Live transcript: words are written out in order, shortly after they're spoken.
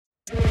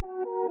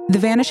The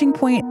Vanishing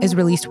Point is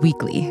released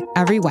weekly,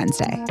 every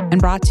Wednesday,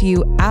 and brought to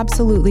you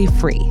absolutely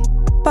free.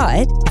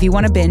 But if you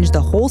want to binge the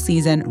whole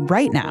season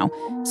right now,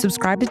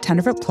 subscribe to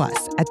Tenderfoot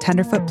Plus at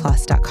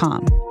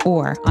tenderfootplus.com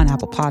or on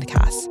Apple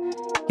Podcasts.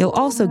 You'll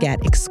also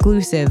get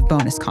exclusive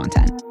bonus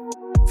content.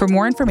 For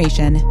more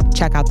information,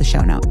 check out the show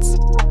notes.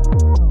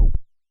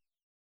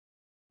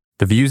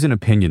 The views and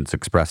opinions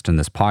expressed in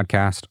this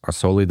podcast are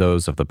solely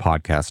those of the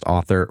podcast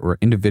author or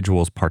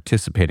individuals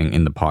participating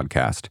in the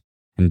podcast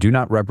and do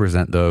not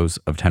represent those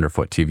of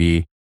Tenderfoot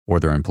TV or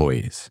their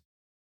employees.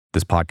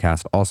 This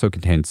podcast also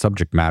contains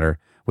subject matter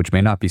which may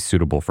not be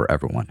suitable for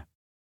everyone.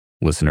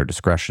 Listener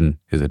discretion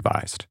is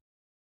advised.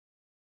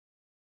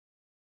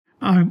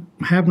 I'm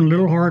having a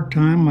little hard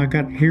time. I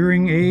got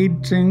hearing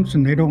aid things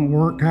and they don't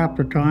work half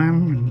the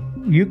time. And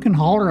you can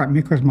holler at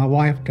me because my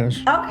wife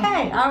does.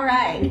 Okay, all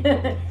right.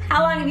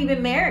 How long have you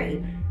been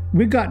married?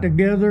 We got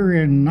together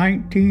in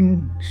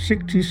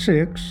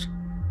 1966,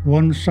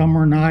 one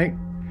summer night.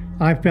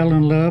 I fell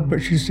in love, but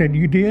she said,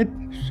 "You did?"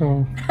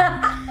 So.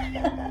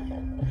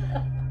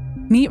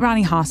 Meet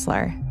Ronnie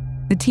Hostler.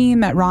 The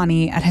team met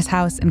Ronnie at his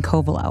house in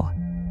Covelo,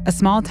 a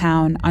small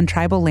town on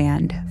tribal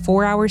land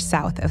 4 hours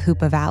south of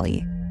Hoopa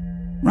Valley.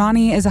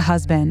 Ronnie is a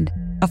husband,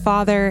 a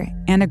father,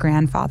 and a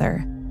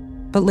grandfather.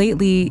 But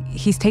lately,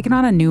 he's taken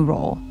on a new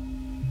role,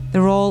 the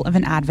role of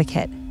an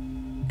advocate,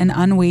 an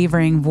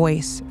unwavering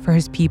voice for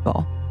his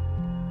people.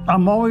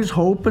 I'm always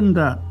hoping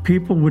that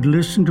people would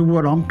listen to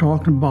what I'm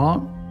talking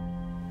about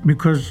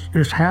because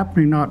it's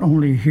happening not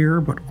only here,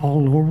 but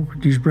all over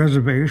these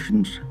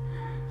reservations.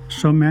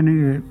 So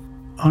many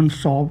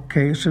unsolved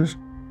cases.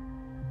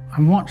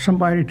 I want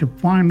somebody to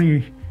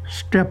finally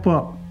step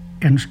up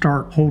and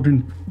start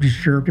holding these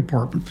sheriff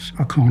departments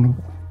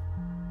accountable.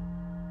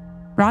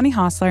 Ronnie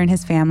Hostler and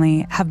his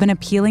family have been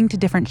appealing to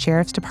different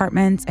sheriff's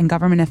departments and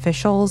government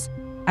officials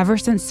ever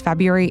since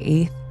February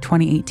 8th,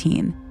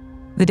 2018,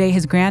 the day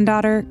his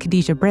granddaughter,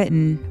 Khadijah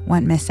Britton,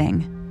 went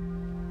missing.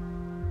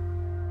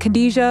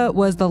 Khadijah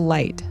was the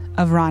light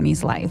of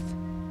Ronnie's life.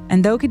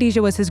 And though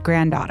Khadijah was his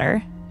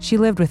granddaughter, she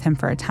lived with him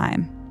for a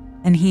time.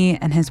 And he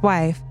and his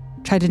wife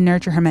tried to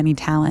nurture her many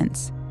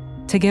talents,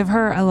 to give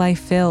her a life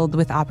filled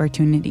with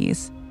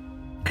opportunities.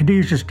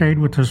 Khadijah stayed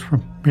with us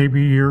for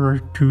maybe a year or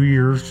 2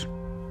 years.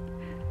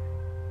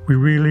 We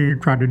really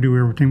tried to do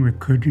everything we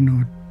could,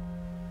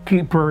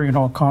 keep her,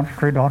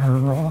 concentrate on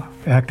her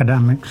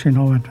academics,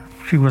 and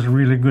she was a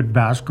really good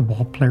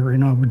basketball player,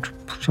 we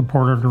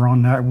supported her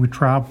on that. We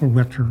traveled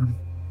with her.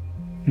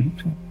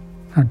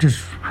 That just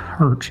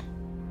hurts.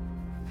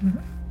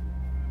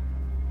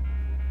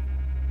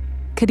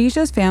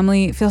 Khadijah's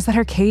family feels that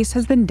her case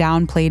has been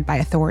downplayed by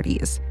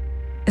authorities,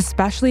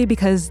 especially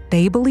because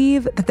they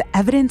believe that the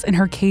evidence in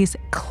her case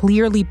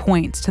clearly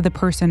points to the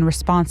person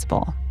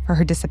responsible for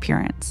her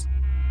disappearance.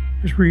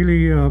 It's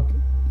really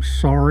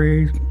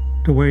sorry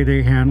the way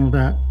they handled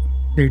that.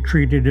 They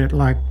treated it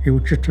like it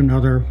was just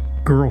another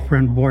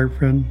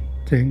girlfriend-boyfriend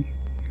thing,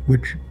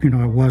 which, it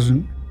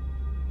wasn't.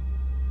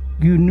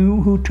 You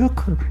knew who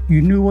took her.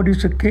 You knew what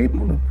he's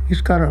capable of.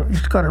 He's got a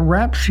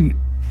rap sheet,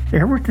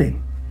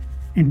 everything.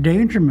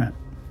 Endangerment,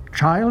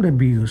 child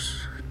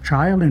abuse,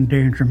 child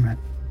endangerment.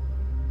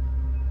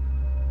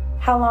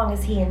 How long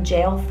is he in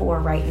jail for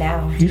right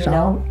now? He's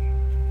out.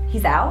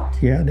 He's out?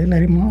 Yeah, they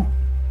let him out.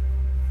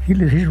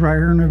 He's right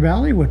here in the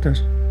valley with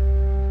us.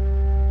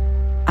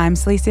 I'm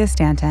Celicia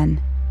Stanton,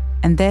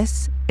 and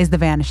this is The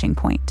Vanishing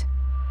Point.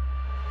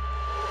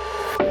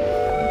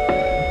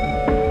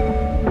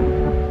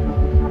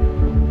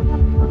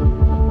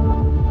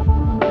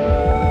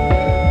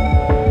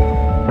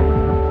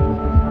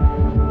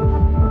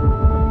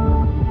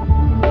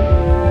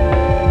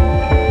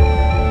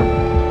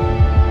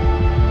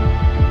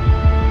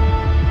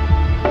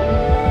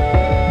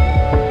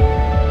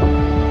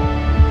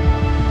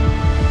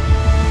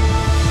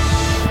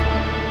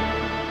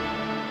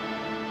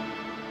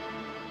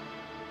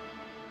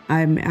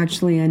 I'm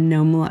actually a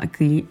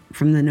Nomalaki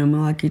from the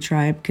Nomalaki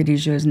tribe.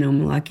 Khadijah is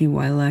Nomalaki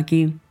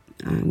Wailaki.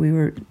 We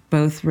were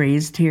both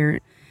raised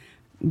here.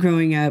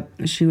 Growing up,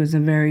 she was a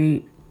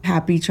very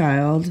happy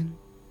child.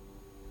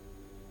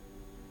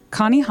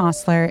 Connie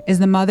Hostler is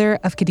the mother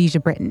of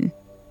Khadijah Britton.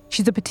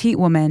 She's a petite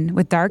woman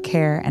with dark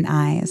hair and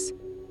eyes.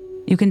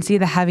 You can see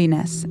the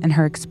heaviness in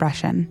her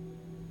expression.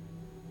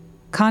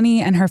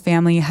 Connie and her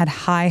family had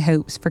high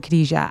hopes for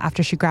Khadijah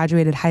after she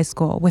graduated high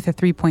school with a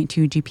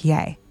 3.2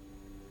 GPA.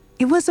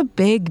 It was a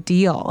big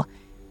deal,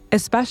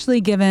 especially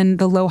given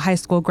the low high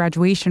school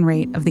graduation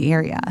rate of the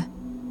area.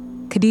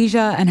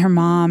 Khadijah and her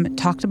mom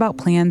talked about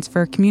plans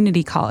for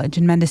community college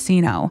in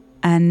Mendocino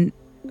and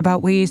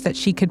about ways that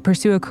she could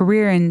pursue a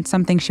career in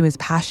something she was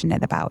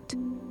passionate about.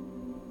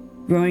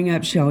 Growing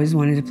up, she always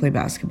wanted to play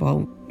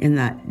basketball in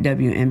that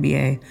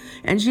WNBA,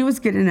 and she was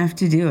good enough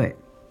to do it.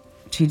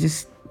 She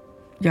just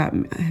got,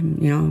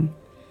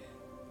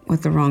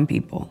 with the wrong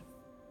people.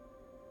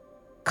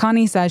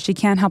 Connie says she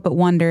can't help but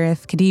wonder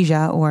if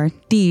Khadijah, or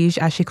Dij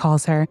as she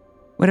calls her,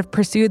 would have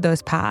pursued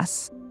those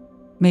paths.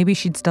 Maybe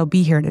she'd still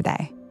be here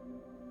today.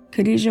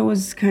 Khadijah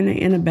was kind of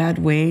in a bad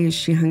way.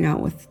 She hung out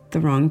with the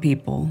wrong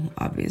people,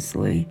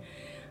 obviously.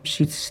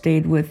 She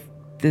stayed with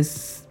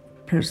this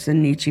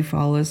person, Nietzsche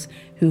Fallis,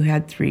 who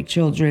had 3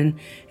 children,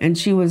 and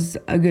she was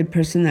a good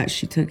person that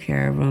she took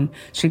care of them.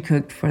 She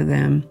cooked for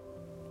them,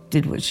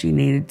 did what she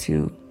needed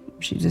to.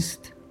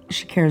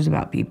 She cares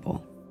about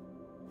people.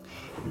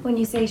 When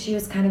you say she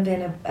was kind of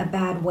in a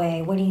bad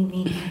way, what do you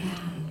mean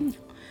by that?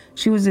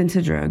 She was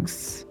into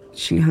drugs.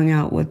 She hung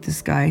out with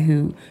this guy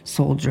who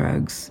sold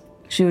drugs.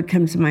 She would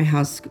come to my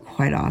house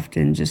quite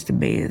often just to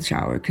bathe and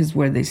shower, because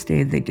where they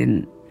stayed, they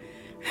didn't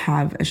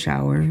have a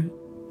shower.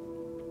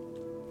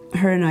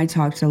 Her and I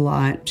talked a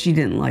lot. She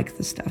didn't like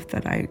the stuff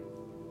that I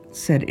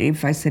said.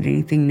 If I said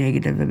anything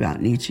negative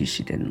about Nietzsche,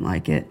 she didn't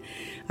like it.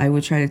 I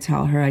would try to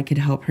tell her I could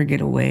help her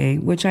get away,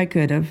 which I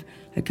could have.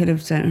 I could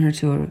have sent her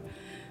to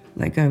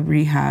a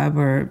rehab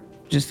or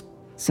just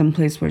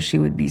someplace where she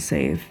would be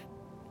safe.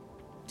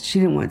 She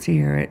didn't want to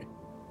hear it.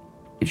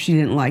 If she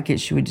didn't like it,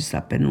 she would just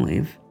up and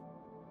leave.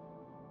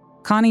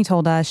 Connie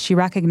told us she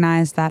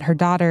recognized that her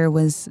daughter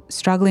was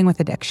struggling with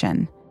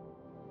addiction.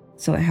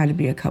 So it had to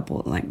be a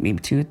couple, maybe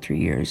 2 or 3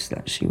 years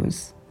that she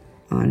was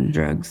on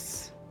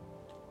drugs.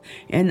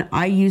 And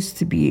I used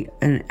to be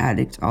an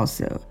addict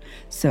also.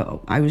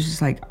 So I was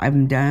just like,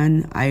 I'm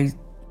done. I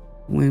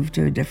moved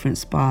to a different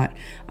spot.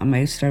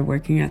 I started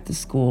working at the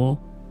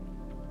school.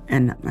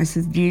 And I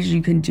said, Deej,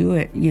 you can do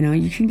it.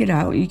 You can get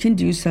out. You can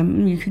do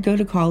something. You could go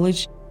to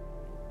college.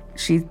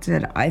 She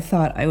said, I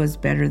thought I was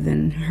better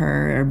than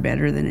her or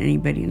better than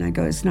anybody. And I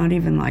go, it's not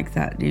even like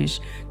that, Deej.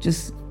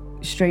 Just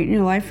straighten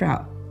your life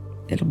out.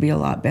 It'll be a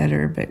lot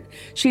better. But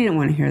she didn't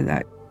want to hear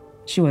that.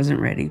 She wasn't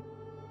ready.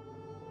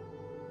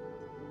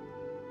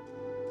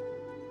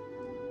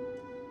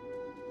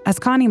 As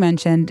Connie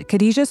mentioned,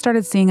 Khadijah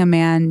started seeing a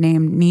man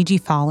named Nietzsche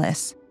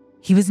Fallis.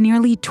 He was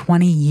nearly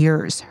 20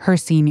 years her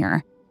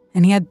senior,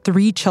 and he had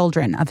 3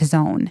 children of his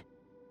own.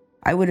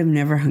 I would have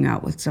never hung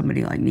out with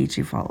somebody like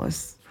Nietzsche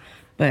Fallis,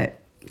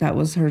 but that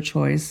was her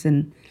choice.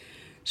 And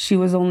she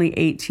was only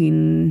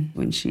 18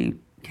 when she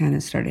kind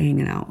of started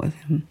hanging out with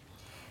him.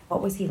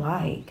 What was he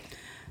like?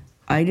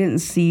 I didn't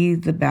see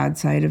the bad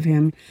side of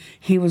him.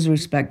 He was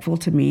respectful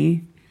to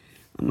me.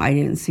 I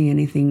didn't see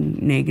anything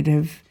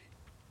negative.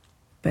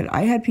 But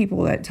I had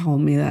people that told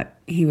me that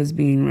he was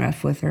being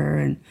rough with her.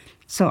 And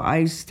so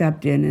I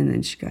stepped in, and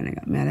then she kind of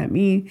got mad at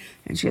me.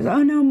 And she goes,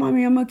 oh, no,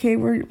 Mommy, I'm okay.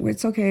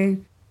 It's okay.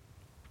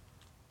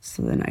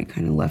 So then I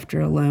kind of left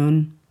her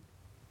alone.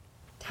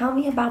 Tell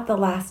me about the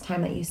last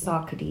time that you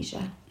saw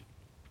Khadijah.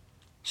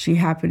 She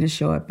happened to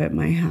show up at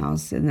my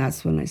house, and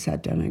that's when I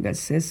sat down. I go,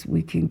 sis,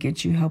 we can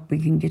get you help. We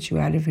can get you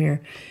out of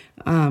here.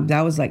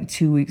 That was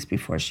 2 weeks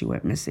before she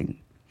went missing,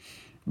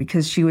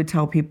 because she would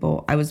tell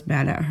people I was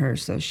mad at her,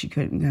 so she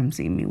couldn't come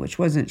see me, which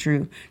wasn't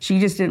true. She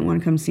just didn't want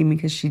to come see me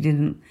because she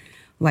didn't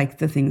like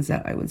the things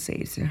that I would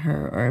say to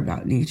her or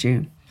about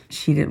Nietzsche.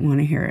 She didn't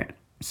want to hear it.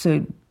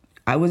 So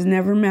I was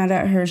never mad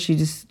at her. She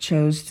just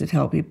chose to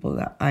tell people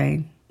that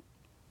I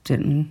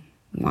didn't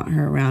want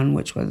her around,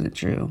 which wasn't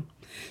true.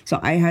 So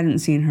I hadn't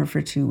seen her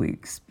for 2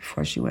 weeks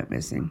before she went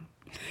missing.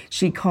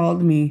 She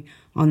called me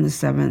on the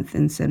 7th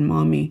and said,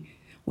 Mommy,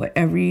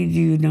 whatever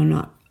you do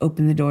not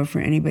open the door for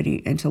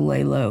anybody and to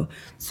lay low.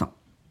 So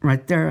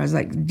right there, I was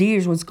like,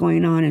 Deej, what's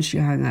going on? And she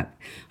hung up.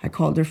 I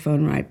called her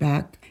phone right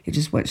back. It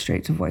just went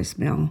straight to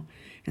voicemail.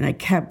 And I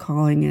kept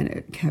calling, and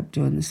it kept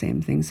doing the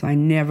same thing. So I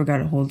never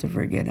got a hold of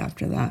her again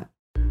after that.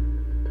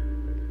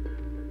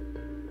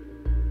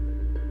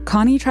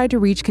 Connie tried to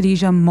reach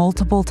Khadijah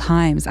multiple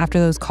times after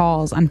those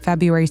calls on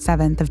February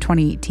 7th of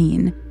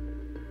 2018.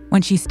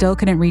 When she still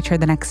couldn't reach her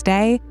the next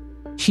day,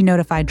 she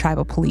notified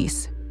tribal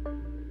police.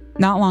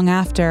 Not long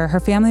after, her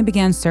family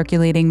began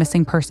circulating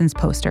missing persons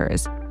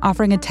posters,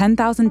 offering a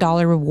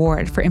 $10,000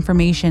 reward for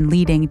information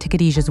leading to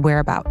Khadijah's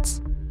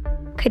whereabouts.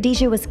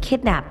 Khadijah was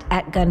kidnapped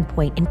at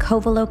gunpoint in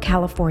Covelo,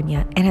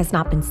 California, and has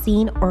not been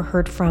seen or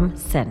heard from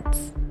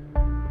since.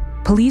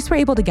 Police were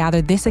able to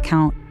gather this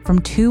account from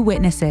 2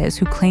 witnesses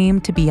who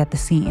claimed to be at the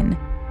scene.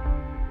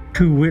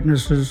 2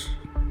 witnesses,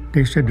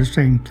 they said the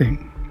same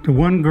thing. The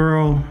one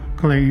girl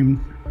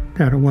claimed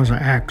that it was an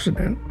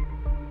accident.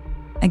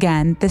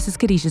 Again, this is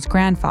Khadijah's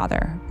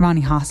grandfather,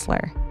 Ronnie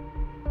Hostler.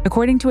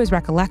 According to his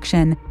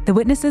recollection, the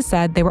witnesses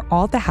said they were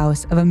all at the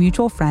house of a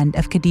mutual friend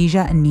of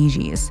Khadijah and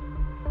Nietzsche's.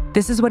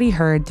 This is what he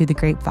heard through the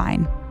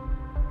grapevine.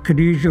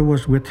 Khadijah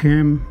was with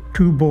him,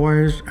 2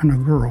 boys and a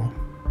girl.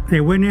 They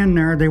went in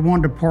there, they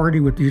wanted to party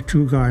with these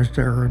 2 guys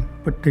there,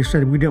 but they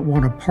said we didn't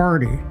want to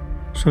party.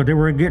 So they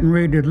were getting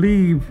ready to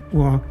leave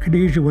while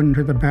Khadijah went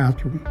into the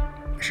bathroom.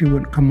 She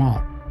wouldn't come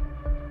out.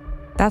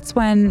 That's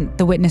when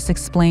the witness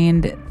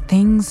explained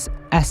things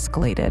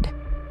escalated.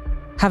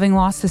 Having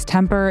lost his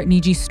temper,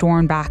 Nietzsche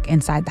stormed back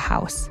inside the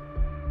house.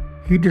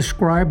 He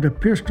described a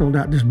pistol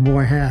that this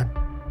boy had.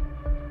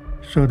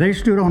 So they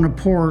stood on the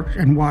porch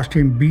and watched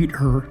him beat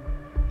her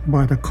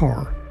by the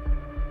car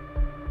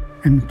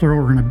and throw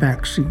her in the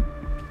back seat.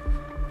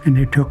 And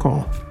they took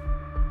off.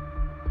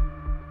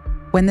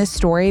 When this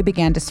story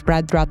began to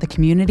spread throughout the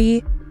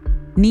community,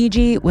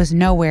 Nietzsche was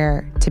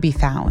nowhere to be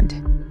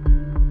found.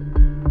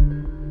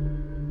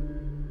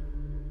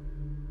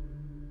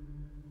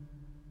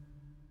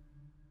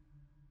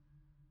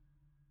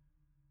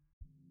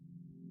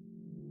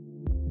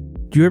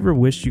 Do you ever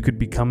wish you could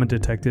become a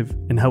detective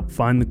and help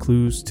find the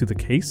clues to the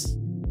case?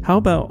 How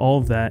about all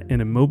of that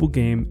in a mobile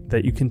game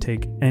that you can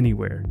take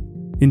anywhere?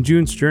 In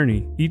June's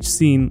Journey, each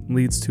scene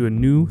leads to a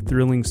new,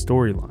 thrilling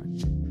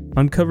storyline.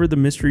 Uncover the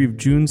mystery of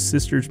June's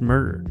sister's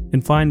murder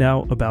and find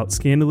out about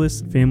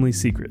scandalous family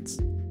secrets.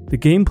 The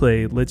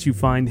gameplay lets you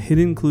find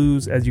hidden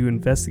clues as you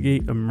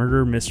investigate a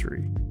murder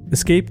mystery.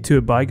 Escape to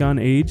a bygone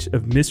age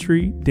of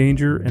mystery,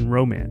 danger, and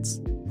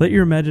romance. Let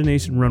your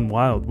imagination run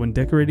wild when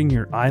decorating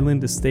your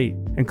island estate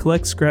and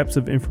collect scraps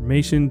of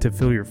information to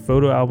fill your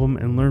photo album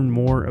and learn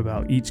more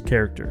about each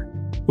character.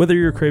 Whether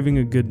you're craving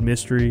a good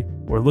mystery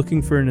or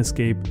looking for an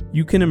escape,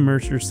 you can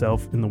immerse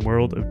yourself in the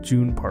world of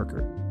June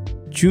Parker.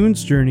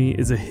 June's Journey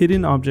is a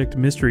hidden object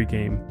mystery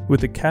game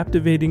with a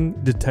captivating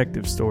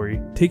detective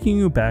story taking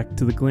you back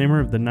to the glamour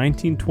of the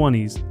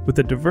 1920s with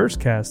a diverse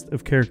cast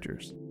of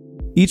characters.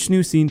 Each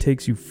new scene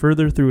takes you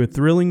further through a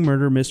thrilling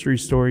murder mystery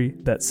story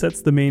that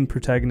sets the main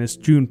protagonist,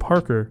 June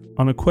Parker,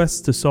 on a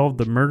quest to solve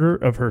the murder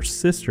of her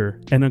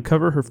sister and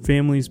uncover her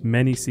family's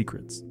many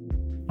secrets.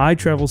 I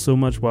travel so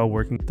much while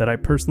working that I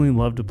personally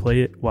love to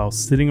play it while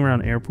sitting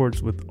around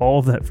airports with all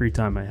of that free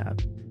time I have.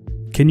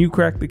 Can you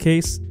crack the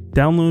case?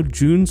 Download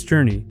June's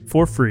Journey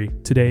for free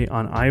today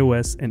on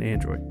iOS and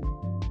Android.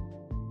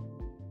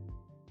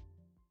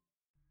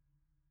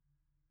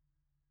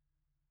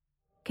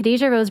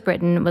 Khadijah Rose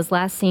Britton was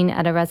last seen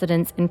at a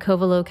residence in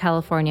Covelo,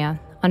 California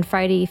on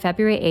Friday,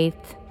 February 8,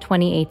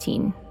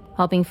 2018,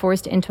 while being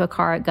forced into a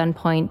car at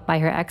gunpoint by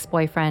her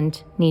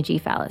ex-boyfriend, Niji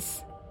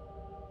Fallis.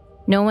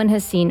 No one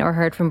has seen or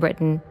heard from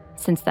Britton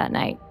since that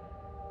night.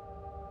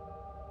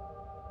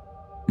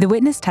 The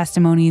witness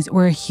testimonies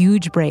were a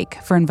huge break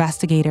for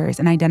investigators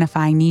in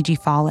identifying Niji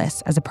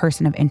Fallis as a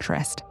person of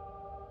interest.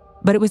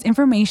 But it was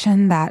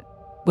information that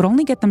would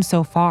only get them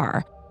so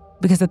far,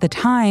 because at the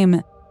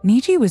time,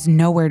 Niji was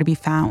nowhere to be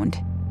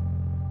found.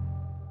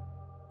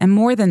 And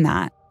more than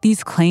that,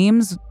 these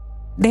claims,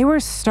 they were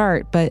a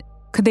start, but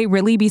could they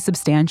really be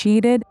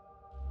substantiated?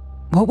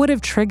 What would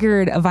have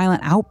triggered a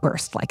violent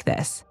outburst like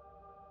this?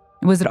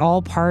 Was it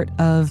all part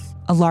of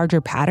a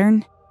larger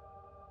pattern?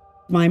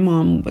 My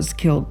mom was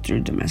killed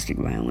through domestic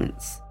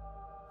violence.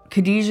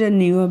 Khadijah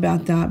knew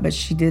about that, but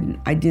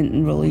I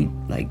didn't really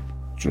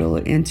drill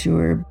it into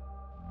her.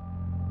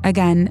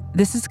 Again,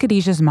 this is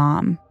Khadijah's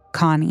mom,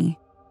 Connie.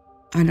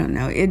 I don't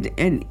know.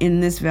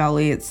 In this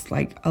valley, it's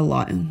like a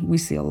lot. We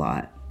see a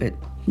lot, but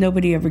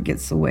nobody ever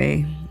gets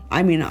away.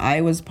 I mean, I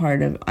was a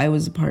part of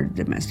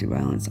domestic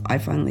violence. I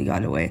finally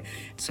got away.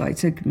 So I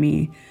took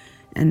me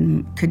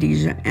and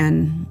Khadijah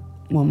and,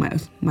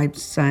 my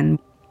son,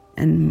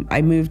 and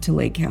I moved to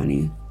Lake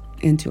County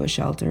into a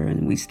shelter,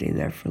 and we stayed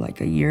there for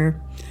like a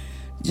year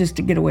just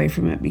to get away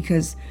from it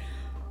because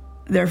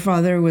their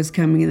father was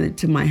coming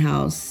to my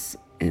house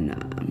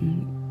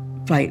and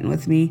fighting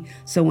with me.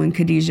 So when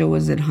Khadijah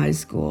was in high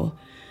school,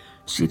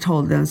 she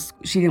told us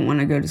she didn't want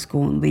to go to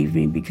school and leave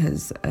me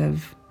because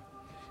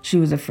she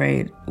was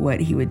afraid what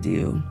he would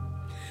do.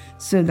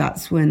 So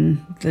that's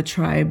when the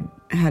tribe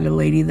had a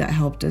lady that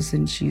helped us,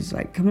 and she's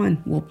like, come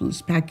on, we'll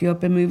just pack you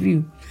up and move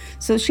you.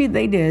 So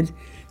they did.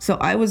 So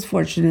I was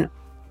fortunate.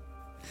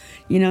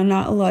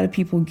 Not a lot of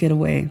people get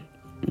away.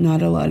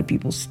 Not a lot of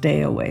people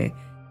stay away.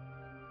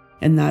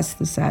 And that's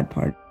the sad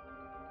part.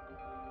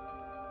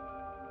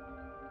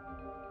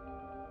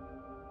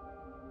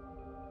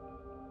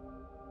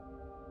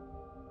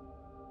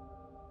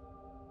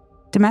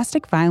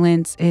 Domestic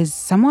violence is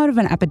somewhat of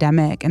an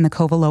epidemic in the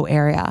Covelo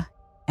area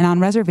and on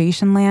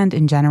reservation land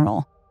in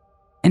general.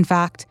 In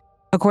fact,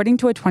 according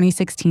to a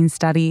 2016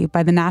 study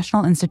by the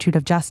National Institute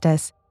of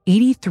Justice,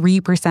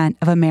 83%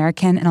 of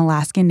American and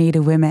Alaskan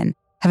Native women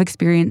have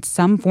experienced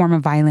some form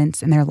of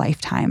violence in their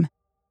lifetime.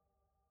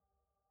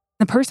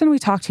 The person we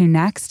talk to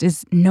next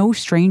is no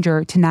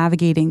stranger to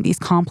navigating these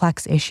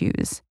complex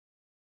issues.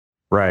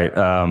 Right.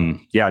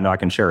 I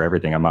can share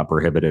everything. I'm not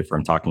prohibited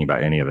from talking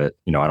about any of it.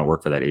 I don't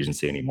work for that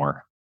agency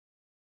anymore.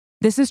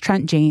 This is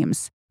Trent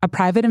James, a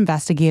private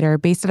investigator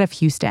based out of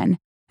Houston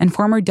and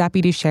former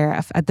deputy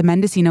sheriff at the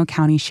Mendocino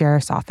County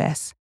Sheriff's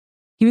Office.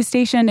 He was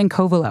stationed in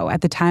Covelo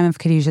at the time of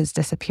Khadijah's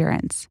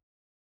disappearance.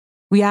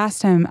 We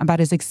asked him about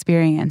his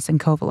experience in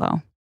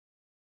Covelo.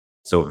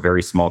 So a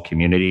very small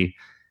community,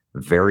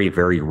 very,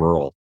 very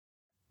rural.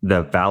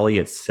 The valley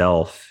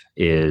itself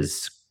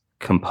is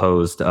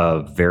composed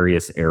of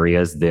various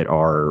areas that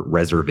are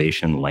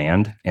reservation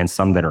land and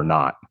some that are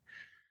not.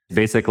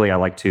 Basically, I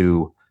like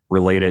to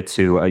relate it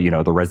to,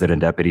 the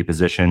resident deputy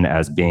position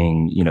as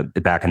being,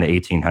 back in the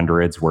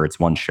 1800s where it's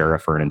one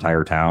sheriff for an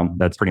entire town.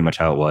 That's pretty much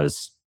how it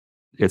was.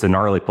 It's a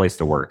gnarly place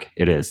to work.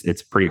 It is.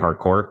 It's pretty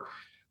hardcore.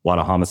 A lot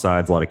of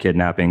homicides, a lot of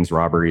kidnappings,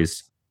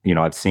 robberies.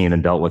 I've seen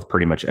and dealt with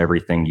pretty much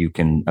everything you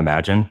can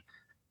imagine.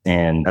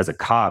 And as a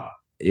cop,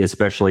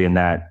 especially in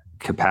that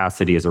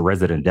capacity as a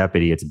resident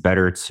deputy, it's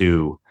better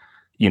to,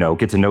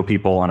 get to know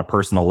people on a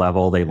personal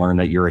level. They learn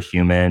that you're a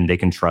human, they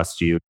can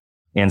trust you.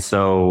 And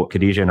so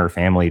Khadijah and her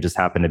family just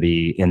happened to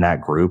be in that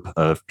group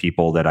of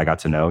people that I got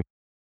to know.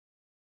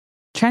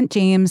 Trent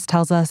James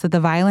tells us that the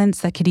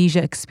violence that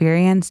Khadijah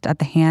experienced at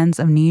the hands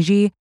of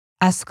Niji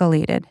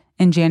escalated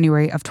in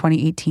January of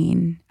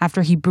 2018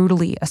 after he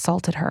brutally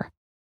assaulted her.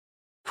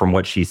 From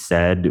what she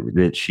said,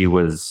 that she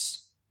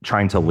was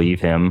trying to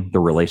leave him. The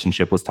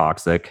relationship was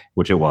toxic,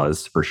 which it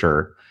was for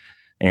sure.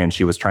 And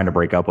she was trying to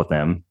break up with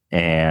him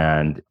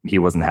and he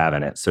wasn't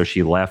having it. So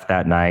she left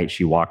that night.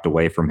 She walked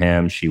away from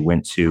him. She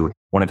went to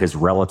one of his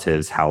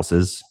relatives'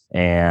 houses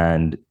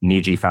and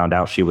Niji found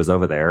out she was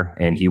over there.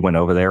 And he went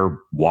over there,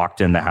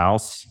 walked in the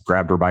house,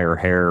 grabbed her by her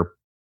hair,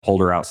 pulled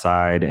her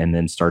outside, and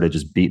then started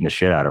just beating the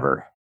shit out of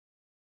her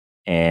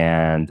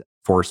and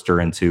forced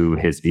her into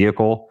his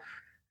vehicle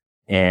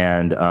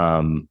and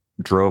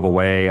drove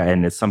away.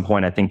 And at some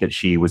point, I think that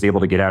she was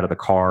able to get out of the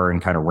car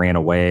and kind of ran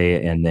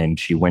away. And then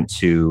she went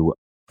to,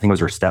 I think it was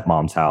her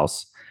stepmom's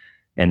house,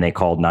 and they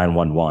called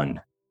 911.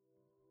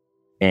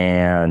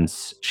 And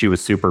she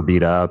was super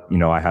beat up. You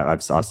know, I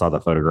saw the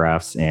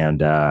photographs,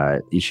 and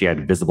she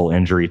had visible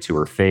injury to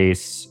her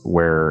face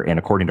and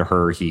according to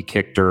her, he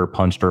kicked her,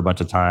 punched her a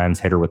bunch of times,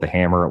 hit her with a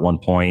hammer at one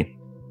point.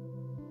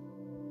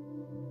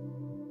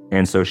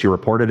 And so she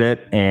reported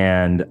it,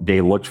 and they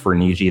looked for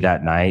Niji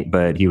that night,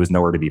 but he was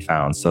nowhere to be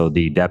found. So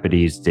the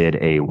deputies did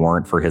a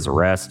warrant for his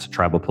arrest.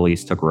 Tribal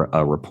police took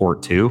a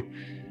report too.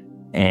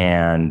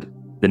 And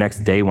the next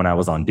day when I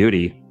was on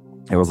duty,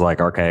 it was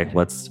like, okay,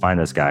 let's find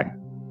this guy.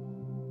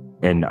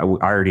 And I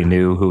already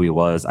knew who he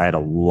was. I had a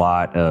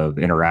lot of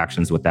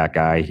interactions with that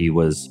guy. He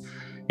was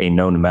a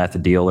known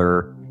meth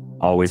dealer,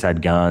 always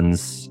had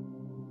guns,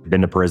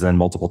 been to prison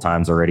multiple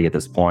times already at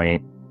this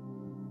point.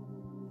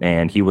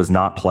 And he was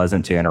not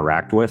pleasant to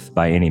interact with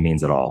by any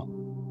means at all.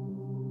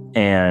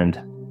 And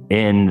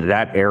in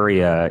that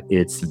area,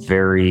 it's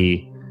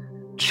very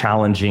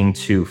challenging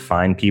to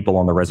find people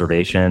on the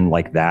reservation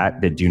like that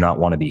do not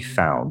want to be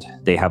found.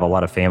 They have a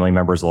lot of family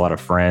members, a lot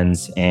of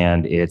friends,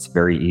 and it's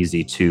very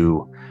easy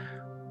to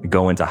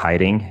go into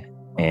hiding.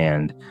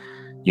 And,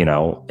 you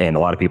know, and a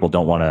lot of people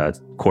don't want to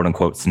quote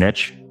unquote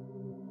snitch.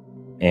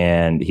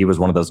 And he was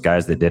one of those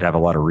guys that did have a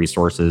lot of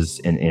resources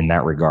in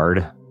that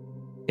regard.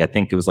 I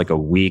think it was like a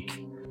week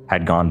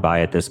had gone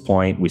by at this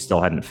point. We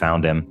still hadn't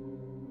found him.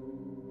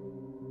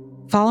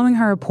 Following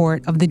her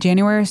report of the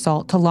January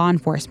assault to law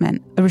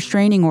enforcement, a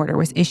restraining order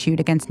was issued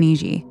against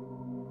Niji.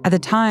 At the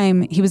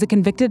time, he was a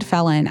convicted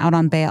felon out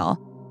on bail,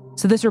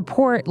 so this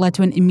report led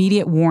to an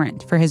immediate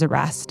warrant for his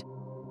arrest.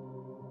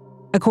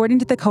 According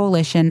to the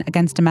Coalition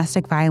Against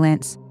Domestic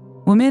Violence,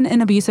 women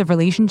in abusive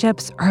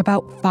relationships are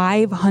about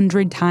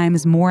 500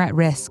 times more at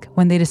risk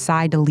when they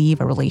decide to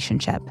leave a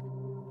relationship.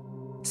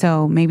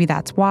 So maybe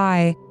that's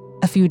why,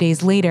 a few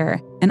days later,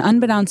 and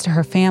unbeknownst to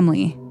her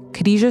family,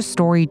 Khadijah's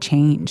story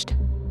changed.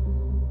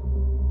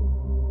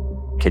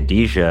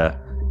 Khadijah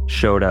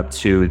showed up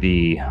to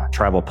the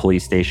tribal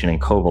police station in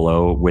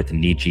Covelo with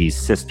Niji's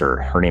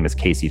sister. Her name is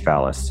Casey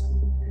Fallis.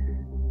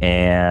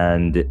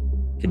 And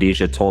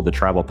Khadijah told the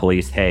tribal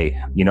police, hey,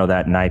 you know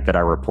that night that I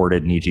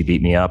reported Niji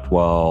beat me up?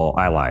 Well,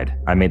 I lied.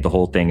 I made the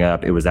whole thing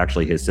up. It was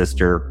actually his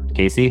sister,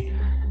 Casey,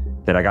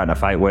 that I got in a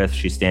fight with.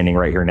 She's standing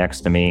right here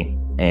next to me.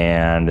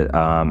 And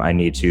I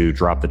need to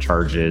drop the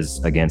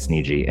charges against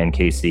Niji. And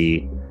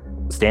Casey,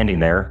 standing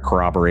there,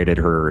 corroborated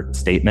her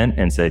statement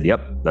and said,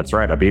 yep, that's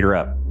right, I beat her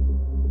up.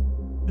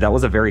 That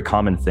was a very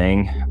common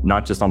thing,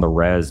 not just on the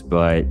res,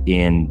 but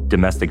in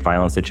domestic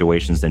violence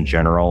situations in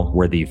general,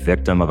 where the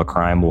victim of a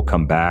crime will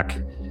come back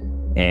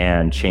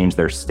and change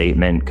their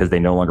statement because they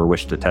no longer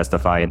wish to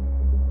testify.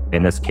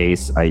 In this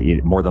case,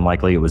 more than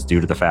likely it was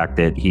due to the fact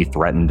that he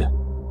threatened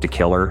to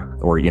kill her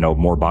or,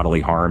 more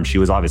bodily harm. She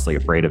was obviously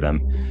afraid of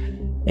him.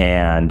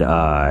 And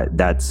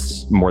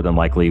that's more than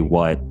likely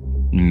what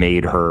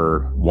made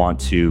her want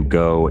to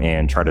go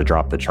and try to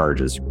drop the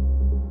charges.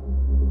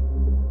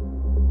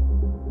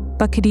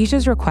 But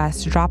Khadijah's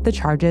request to drop the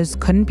charges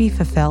couldn't be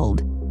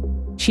fulfilled.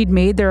 She'd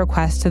made the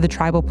request to the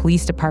tribal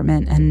police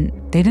department, and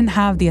they didn't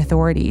have the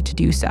authority to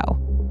do so.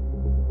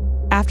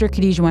 After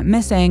Khadijah went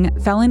missing,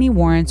 felony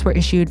warrants were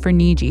issued for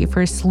Niji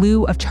for a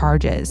slew of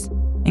charges,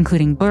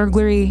 including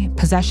burglary,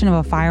 possession of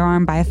a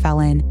firearm by a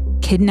felon,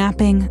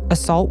 kidnapping,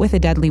 assault with a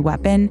deadly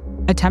weapon,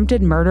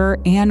 attempted murder,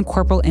 and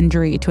corporal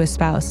injury to a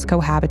spouse,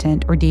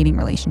 cohabitant, or dating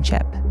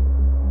relationship,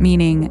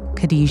 meaning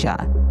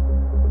Khadijah.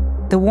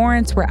 The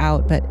warrants were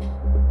out, but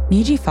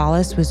Niji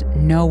Fallis was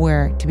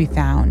nowhere to be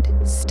found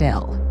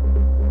still.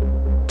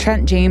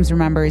 Trent James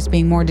remembers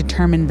being more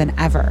determined than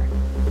ever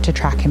to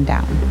track him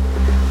down.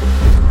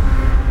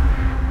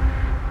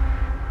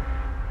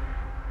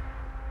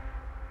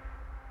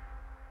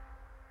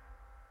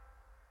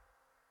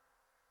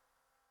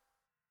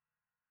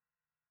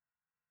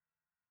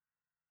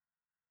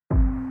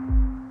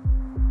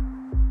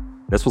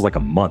 This was like a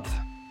month,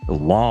 a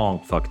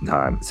long fucking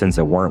time since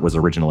a warrant was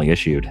originally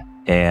issued.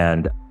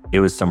 And it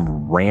was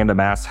some random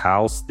ass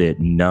house that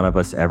none of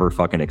us ever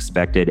fucking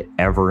expected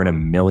ever in a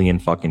million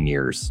fucking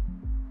years.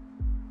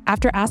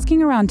 After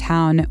asking around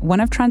town,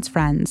 one of Trent's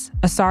friends,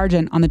 a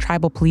sergeant on the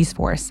tribal police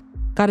force,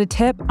 got a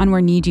tip on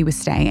where Niji was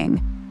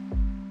staying.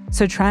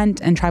 So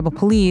Trent and tribal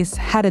police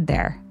headed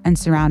there and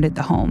surrounded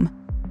the home.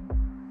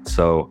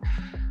 So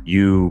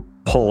you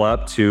pull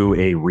up to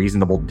a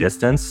reasonable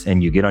distance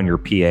and you get on your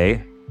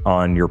PA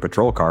on your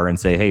patrol car and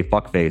say, hey,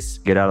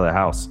 fuckface, get out of the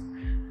house.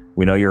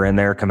 We know you're in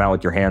there. Come out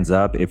with your hands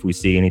up. If we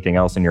see anything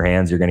else in your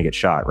hands, you're going to get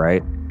shot,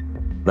 right?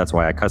 That's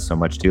why I cuss so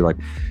much too. Like,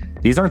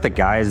 these aren't the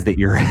guys that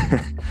you're,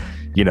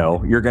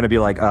 you're going to be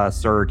like,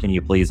 sir, can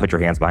you please put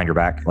your hands behind your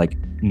back? Like,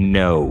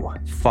 no,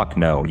 fuck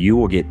no. You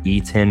will get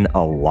eaten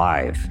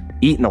alive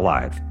in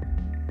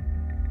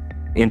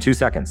 2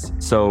 seconds.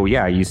 So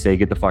yeah, you say,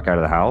 get the fuck out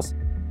of the house.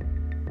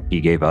 He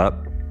gave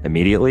up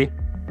immediately.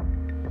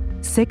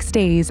 6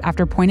 days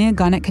after pointing a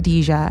gun at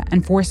Khadijah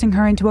and forcing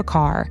her into a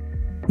car,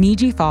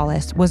 Niji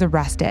Fallis was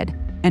arrested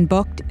and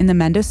booked in the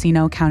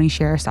Mendocino County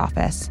Sheriff's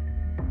Office.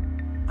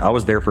 I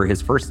was there for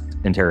his first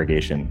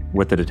interrogation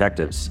with the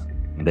detectives.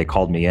 They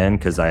called me in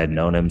because I had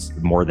known him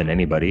more than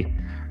anybody.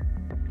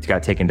 He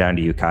got taken down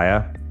to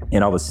Ukiah,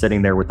 and I was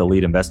sitting there with the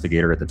lead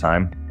investigator at the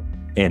time,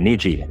 and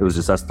Niji. It was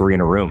just us three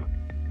in a room.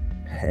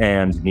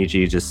 And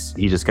Niji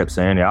just kept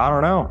saying, yeah, I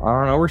don't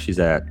know where she's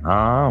at.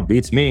 Oh,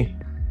 beats me.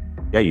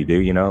 Yeah, you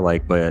do,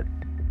 but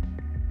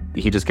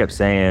he just kept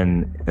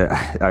saying,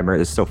 I remember,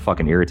 it's so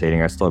fucking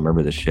irritating. I still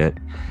remember this shit.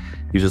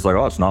 He's just like,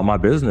 oh, it's not my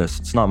business.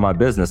 It's not my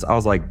business. I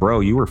was like, bro,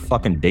 you were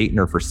fucking dating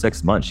her for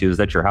 6 months. She was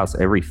at your house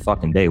every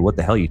fucking day. What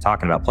the hell are you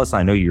talking about? Plus,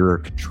 I know you're a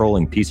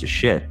controlling piece of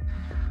shit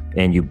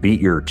and you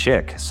beat your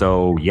chick.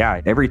 So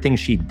yeah, everything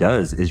she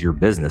does is your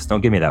business.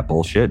 Don't give me that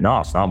bullshit. No,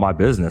 it's not my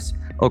business.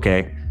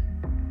 Okay.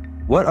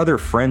 What other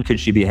friend could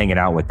she be hanging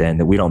out with then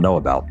that we don't know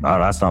about? Oh,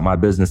 that's not my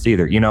business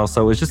either.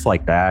 So it's just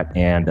like that.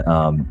 And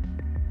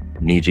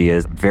Niji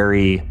is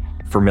very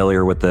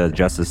familiar with the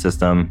justice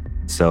system.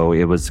 So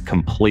it was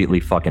completely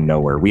fucking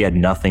nowhere. We had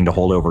nothing to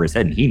hold over his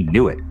head, and he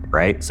knew it,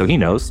 right? So he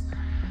knows.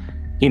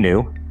 He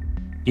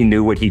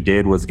knew what he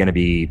did was going to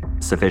be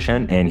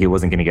sufficient, and he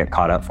wasn't going to get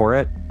caught up for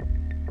it.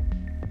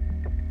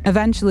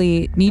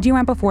 Eventually, Niji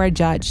went before a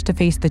judge to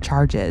face the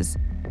charges.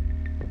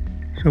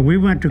 So we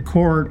went to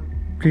court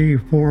 4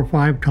 or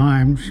 5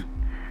 times.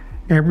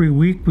 Every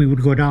week we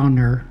would go down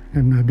there,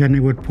 and then they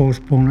would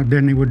postpone it.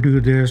 Then they would do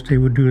this, they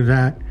would do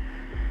that.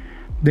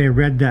 They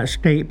read that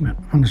statement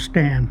on the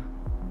stand.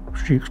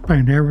 She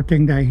explained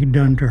everything that he'd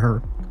done to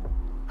her.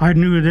 I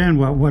knew then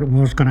what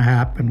was going to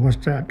happen was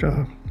that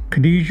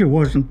Khadijah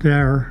wasn't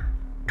there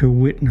to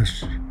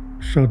witness,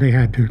 so they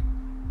had to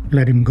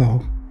let him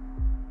go.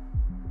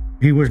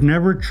 He was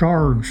never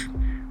charged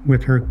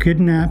with her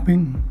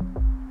kidnapping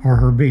or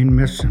her being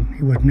missing.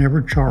 He was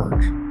never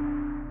charged.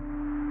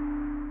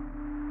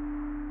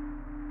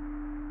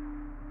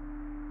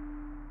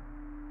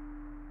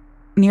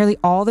 Nearly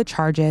all the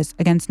charges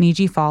against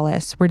Niji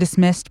Fallis were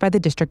dismissed by the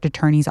district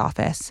attorney's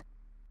office,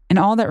 and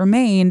all that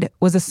remained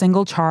was a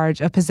single charge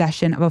of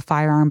possession of a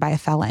firearm by a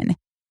felon.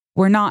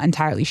 We're not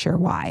entirely sure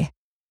why.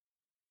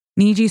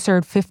 Niji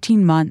served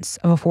 15 months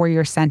of a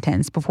 4-year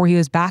sentence before he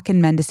was back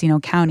in Mendocino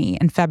County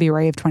in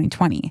February of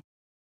 2020.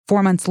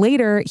 4 months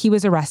later, he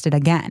was arrested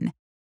again,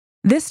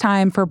 this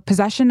time for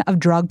possession of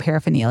drug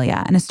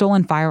paraphernalia and a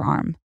stolen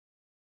firearm.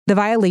 The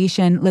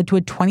violation led to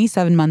a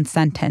 27-month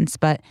sentence,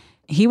 but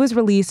he was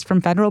released from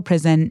federal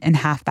prison in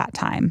half that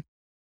time.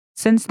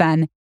 Since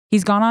then,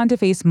 he's gone on to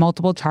face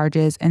multiple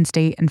charges in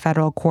state and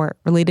federal court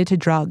related to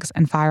drugs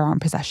and firearm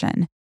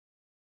possession.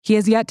 He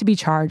has yet to be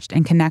charged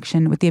in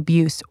connection with the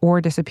abuse or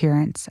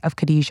disappearance of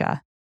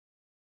Khadijah.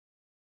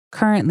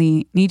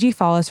 Currently, Niji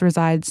Fallis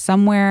resides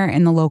somewhere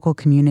in the local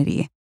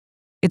community.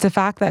 It's a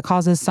fact that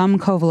causes some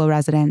Covelo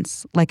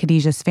residents, like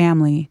Khadijah's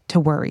family, to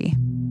worry.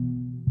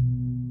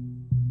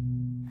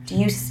 Do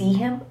you see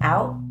him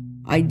out?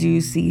 I do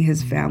see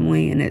his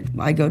family, and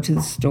I go to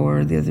the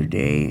store the other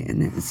day,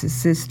 and it's his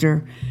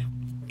sister,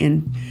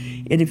 and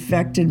it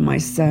affected my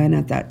son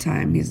at that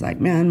time. He's like,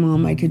 man,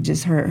 Mom, I could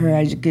just hurt her.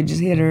 I could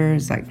just hit her.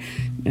 It's like,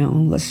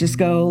 let's just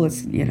go.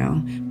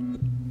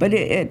 But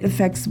it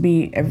affects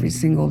me every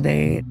single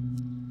day.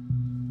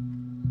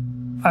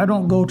 I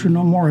don't go to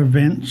no more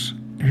events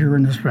here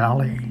in this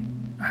valley.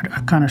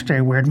 I kind of stay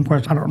away from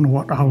because I don't know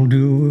what I'll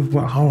do,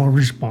 how I'll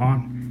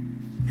respond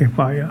if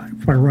I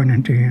run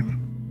into him.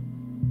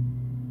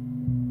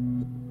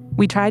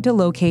 We tried to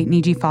locate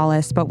Niji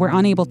Fallis, but we're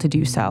unable to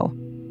do so.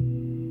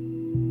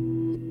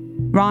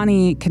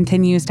 Ronnie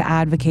continues to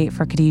advocate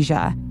for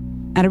Khadijah.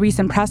 At a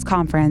recent press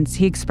conference,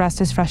 he expressed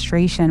his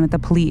frustration with the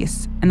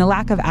police and the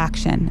lack of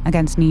action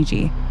against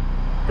Niji.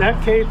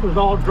 That case was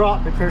all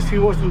dropped because she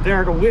wasn't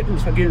there to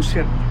witness against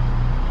him.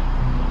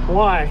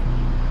 Why?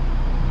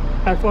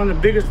 That's one of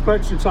the biggest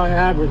questions I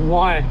had was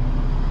why?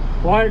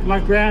 Why is my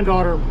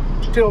granddaughter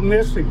still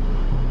missing?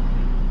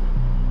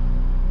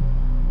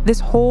 This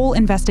whole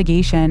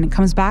investigation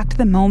comes back to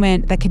the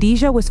moment that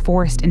Khadijah was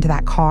forced into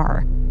that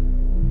car.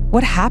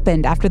 What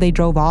happened after they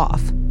drove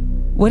off?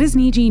 What is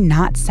Niji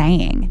not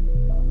saying?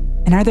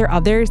 And are there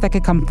others that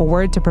could come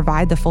forward to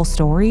provide the full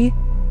story?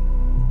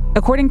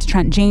 According to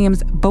Trent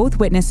James, both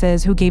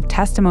witnesses who gave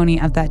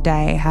testimony of that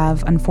day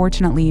have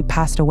unfortunately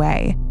passed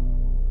away.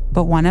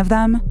 But one of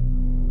them,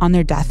 on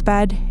their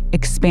deathbed,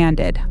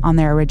 expanded on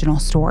their original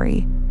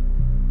story.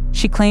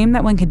 She claimed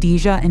that when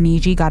Khadijah and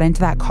Niji got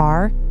into that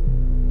car,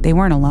 they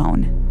weren't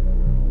alone.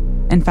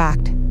 In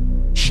fact,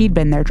 she'd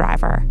been their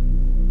driver.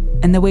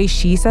 and the way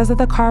she says that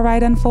the car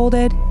ride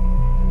unfolded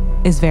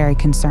is very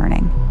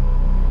concerning.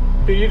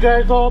 Do you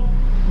guys all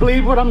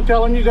believe what I'm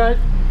telling you guys?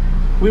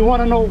 We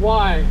want to know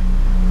why.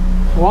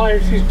 Why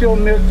is she still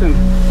missing?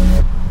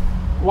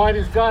 Why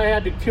this guy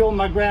had to kill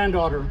my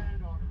granddaughter?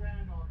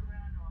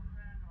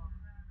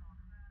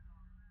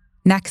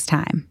 Next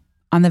time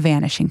on The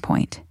Vanishing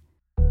Point.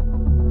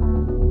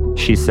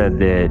 She said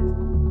that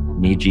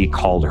Niji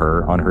called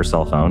her on her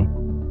cell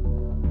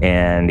phone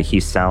and he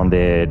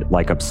sounded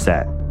like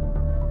upset.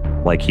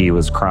 Like he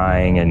was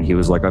crying and he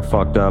was like, I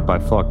fucked up,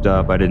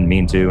 I didn't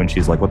mean to. And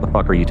she's like, what the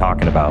fuck are you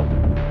talking about?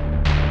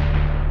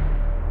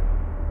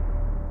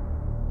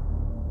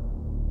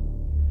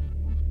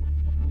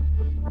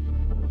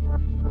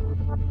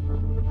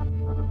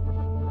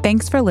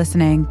 Thanks for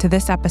listening to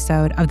this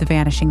episode of The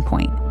Vanishing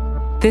Point.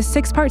 This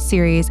 6-part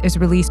series is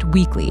released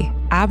weekly,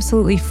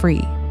 absolutely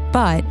free.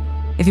 But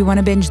if you want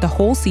to binge the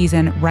whole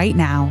season right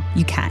now,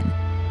 you can.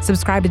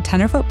 Subscribe to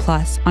Tenderfoot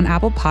Plus on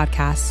Apple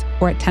Podcasts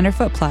or at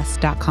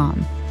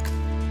tenderfootplus.com.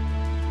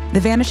 The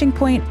Vanishing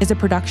Point is a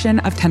production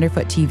of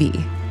Tenderfoot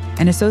TV,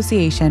 in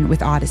association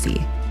with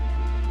Odyssey.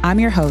 I'm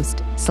your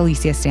host,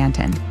 Celicia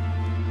Stanton.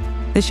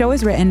 The show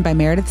is written by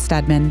Meredith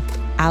Stedman,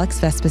 Alex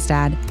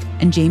Vespestad,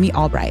 and Jamie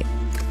Albright,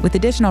 with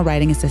additional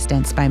writing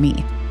assistance by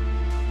me.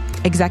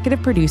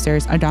 Executive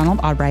producers are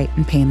Donald Albright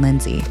and Payne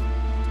Lindsay.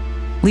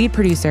 Lead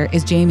producer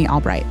is Jamie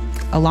Albright,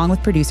 along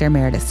with producer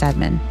Meredith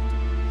Stedman.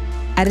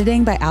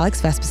 Editing by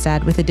Alex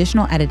Vespestad with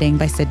additional editing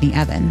by Sydney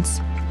Evans.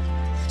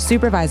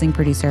 Supervising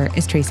producer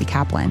is Tracy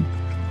Kaplan.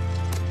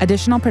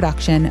 Additional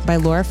production by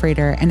Laura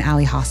Frater and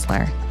Ali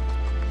Hostler.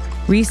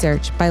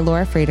 Research by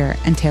Laura Frater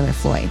and Taylor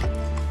Floyd.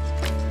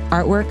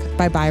 Artwork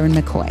by Byron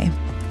McCoy.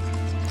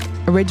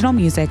 Original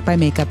music by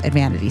Makeup at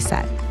Vanity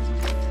Set.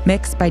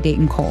 Mixed by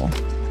Dayton Cole.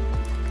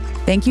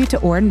 Thank you to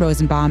Oren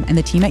Rosenbaum and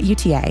the team at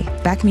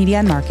UTA, Beck Media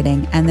and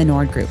Marketing, and the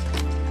Nord Group.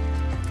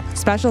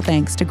 Special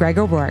thanks to Greg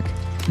O'Rourke,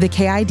 the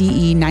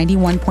KIDE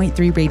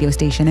 91.3 radio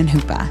station in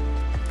Hoopa,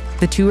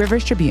 the Two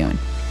Rivers Tribune,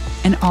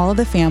 and all of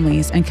the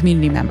families and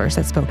community members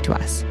that spoke to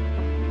us.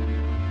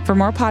 For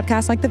more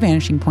podcasts like The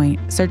Vanishing Point,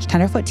 search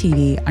Tenderfoot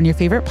TV on your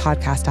favorite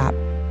podcast app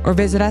or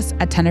visit us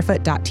at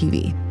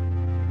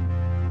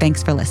tenderfoot.tv.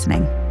 Thanks for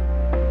listening.